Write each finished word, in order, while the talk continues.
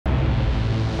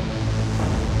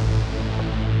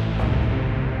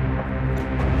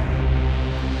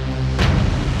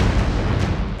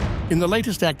In the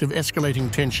latest act of escalating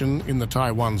tension in the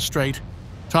Taiwan Strait,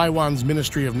 Taiwan's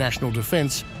Ministry of National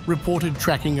Defense reported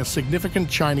tracking a significant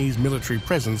Chinese military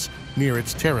presence near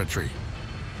its territory.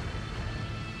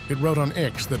 It wrote on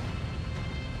X that,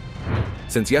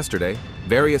 since yesterday,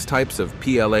 various types of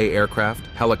PLA aircraft,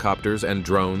 helicopters, and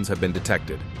drones have been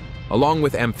detected, along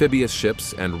with amphibious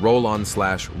ships and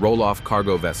roll-on/roll-off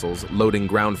cargo vessels loading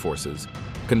ground forces,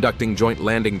 conducting joint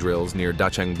landing drills near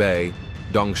Dacheng Bay,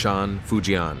 Dongshan,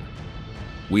 Fujian.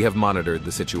 We have monitored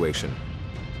the situation.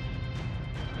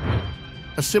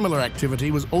 a similar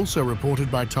activity was also reported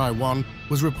by Taiwan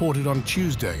on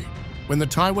Tuesday, when the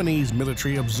Taiwanese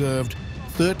military observed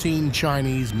 13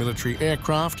 Chinese military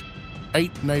aircraft,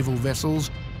 8 naval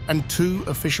vessels, and 2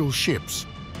 official ships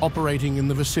operating in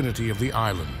the vicinity of the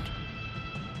island.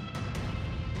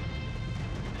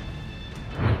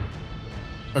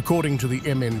 According to the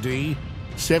MND,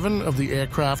 7 of the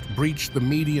aircraft breached the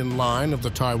median line of the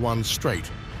Taiwan Strait,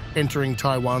 entering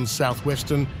Taiwan's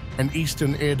southwestern and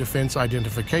eastern air defense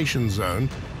identification zone.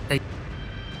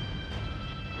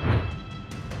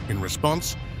 In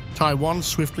response, Taiwan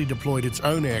swiftly deployed its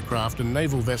own aircraft and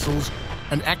naval vessels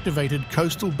and activated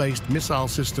coastal-based missile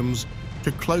systems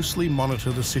to closely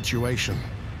monitor the situation.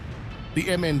 The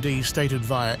MND stated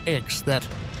via X that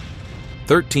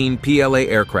 13 PLA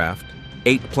aircraft,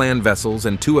 8 planned vessels,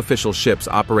 and 2 official ships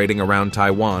operating around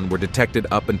Taiwan were detected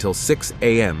up until 6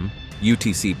 a.m.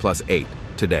 UTC+8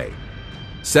 today.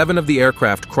 7 of the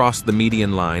aircraft crossed the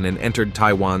median line and entered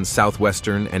Taiwan's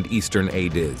southwestern and eastern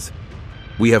ADIZ.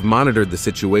 We have monitored the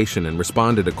situation and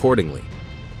responded accordingly.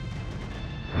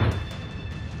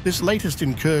 This latest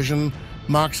incursion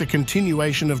marks a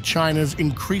continuation of China's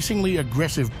increasingly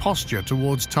aggressive posture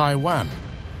towards Taiwan,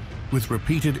 with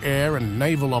repeated air and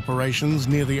naval operations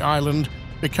near the island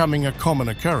becoming a common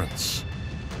occurrence.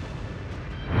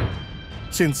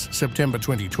 Since September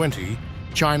 2020,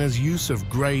 China's use of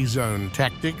grey zone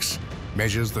tactics,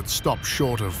 measures that stop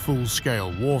short of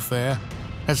full-scale warfare,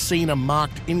 has seen a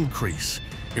marked increase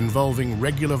involving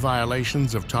regular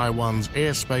violations of Taiwan's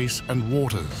airspace and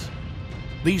waters.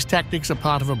 These tactics are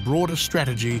part of a broader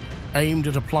strategy aimed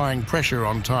at applying pressure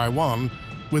on Taiwan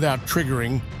without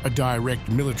triggering a direct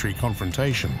military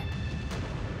confrontation.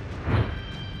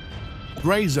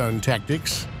 Grey zone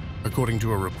tactics, according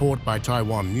to a report by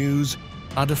Taiwan News,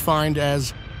 are defined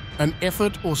as an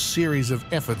effort or series of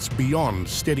efforts beyond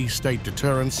steady-state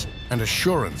deterrence and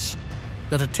assurance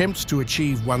that attempts to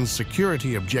achieve one's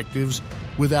security objectives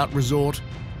without resort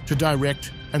to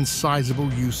direct and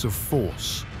sizable use of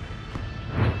force.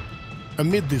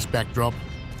 Amid this backdrop,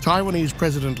 Taiwanese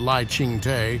President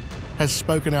Ching-te has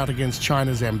spoken out against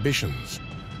China's ambitions,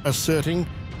 asserting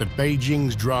that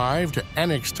Beijing's drive to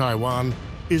annex Taiwan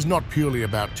is not purely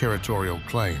about territorial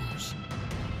claims.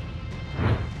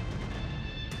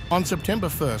 On September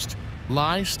 1st,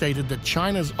 Lai stated that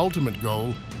China's ultimate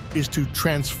goal is to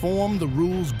transform the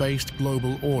rules-based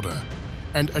global order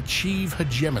and achieve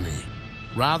hegemony,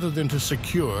 rather than to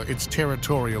secure its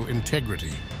territorial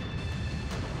integrity.